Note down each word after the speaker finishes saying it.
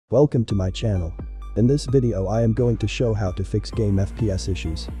Welcome to my channel. In this video I am going to show how to fix game FPS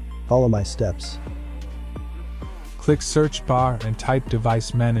issues. Follow my steps. Click search bar and type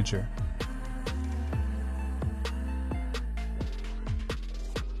Device Manager.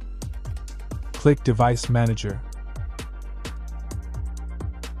 Click Device Manager.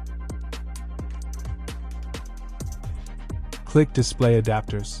 Click Display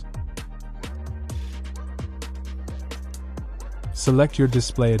Adapters. Select your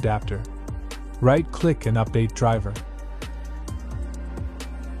display adapter. Right-click and update driver.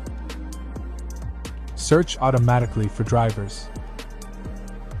 Search automatically for drivers.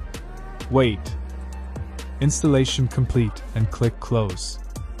 Wait. Installation complete and click Close.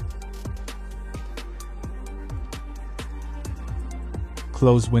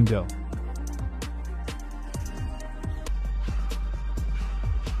 Close window.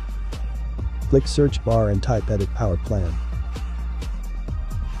 Click search bar and type Edit Power Plan.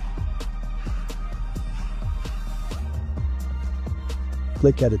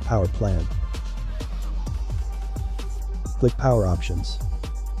 Click Edit Power Plan. Click Power Options.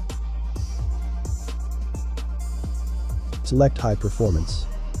 Select High Performance.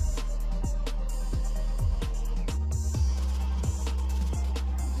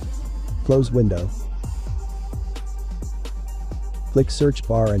 Close window. Click search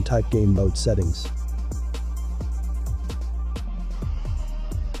bar and type Game Mode Settings.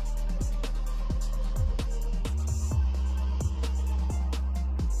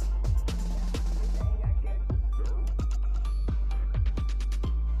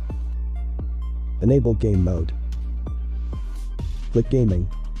 Enable Game Mode. Click Gaming.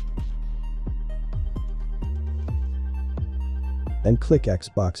 And click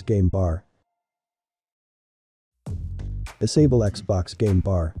Xbox Game Bar. Disable Xbox Game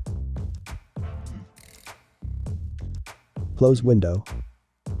Bar. Close window.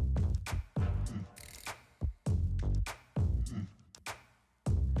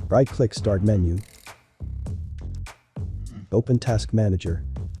 Right-click Start menu. Open Task Manager.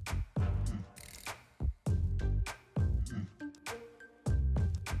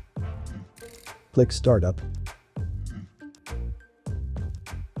 Click Startup.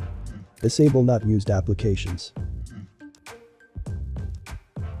 Disable Not Used Applications.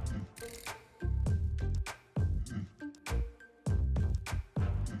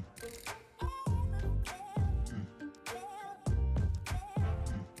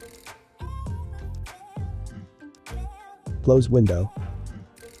 Close window.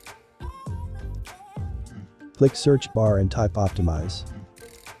 Click search bar and type Optimize.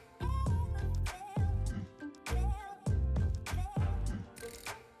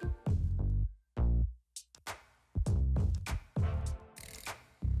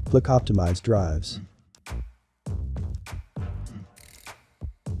 Click Optimize Drives.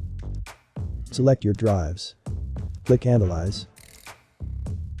 Select your drives. Click Analyze.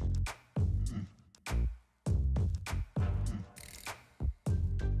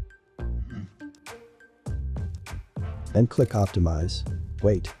 And click Optimize.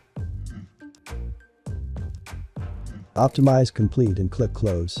 Wait. Optimize complete and click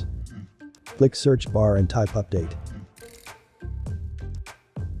Close. Click search bar and type Update.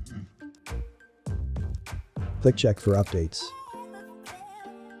 Click Check for updates.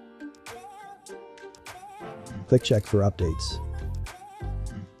 Click Check for updates.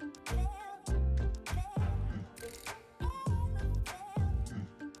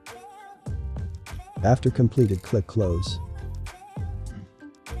 After completed, click Close.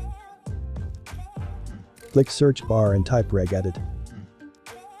 Click search bar and type regedit.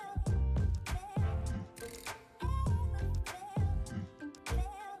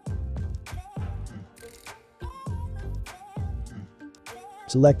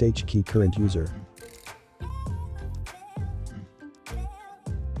 Select H key current user.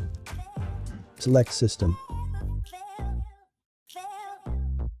 Select System.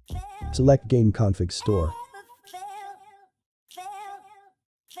 Select Game Config Store.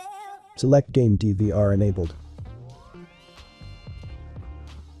 Select Game DVR enabled.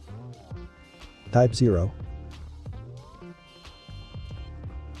 Type 0.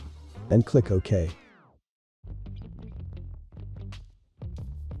 And click OK.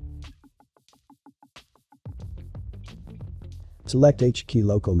 Select H key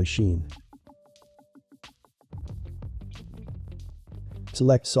local machine.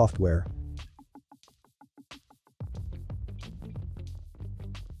 Select Software.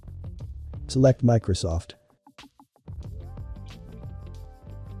 Select Microsoft.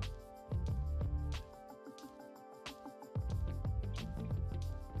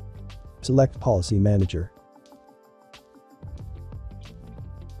 Select Policy Manager.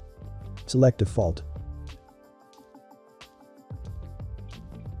 Select Default.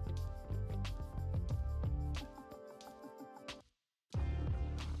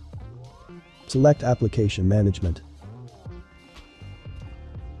 Select Application Management.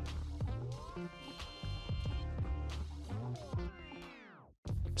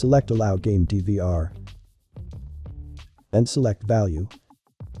 Select Allow Game DVR. And select Value.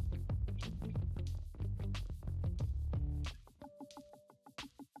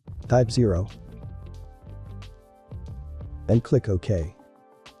 Type 0. And click OK.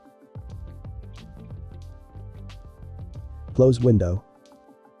 Close window.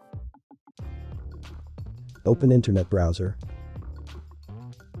 Open Internet browser.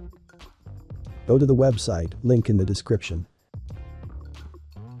 Go to the website, link in the description.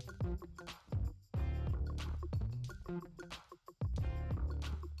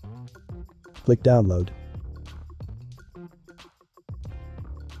 Click Download.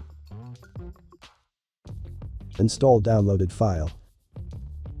 Install downloaded file.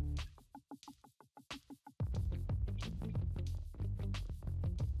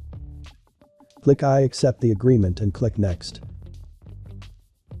 Click I accept the agreement and click Next.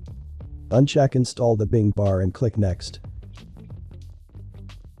 Uncheck Install the Bing bar and click Next.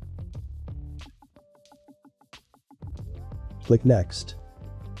 Click Next.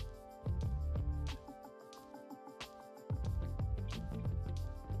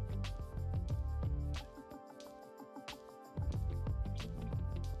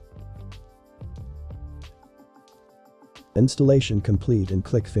 Installation complete and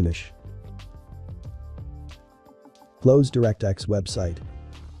click Finish. Close DirectX website.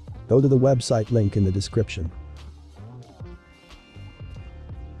 Go to the website link in the description.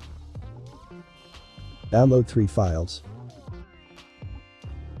 Download 3 files.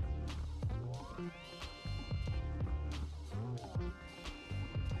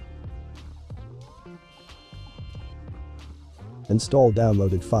 Install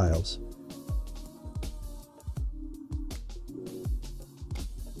downloaded files.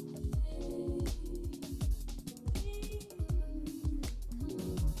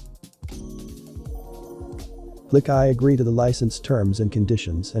 Click I agree to the license terms and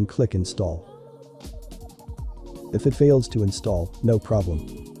conditions and click Install. If it fails to install, no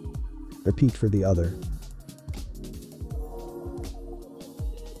problem. Repeat for the other.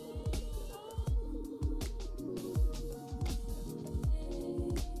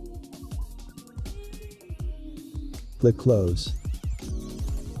 Click Close.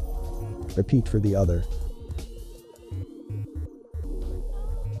 Repeat for the other.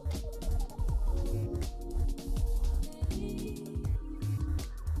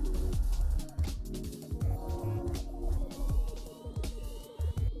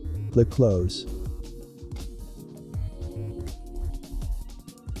 Click Close.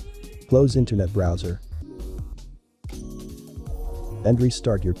 Close Internet browser. And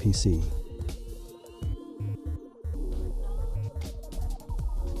restart your PC.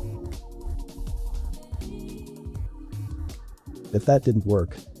 If that didn't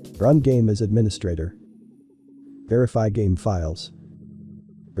work, run game as administrator. Verify game files.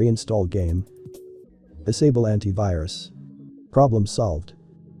 Reinstall game. Disable antivirus. Problem solved.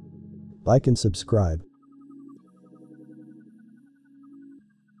 Like and subscribe.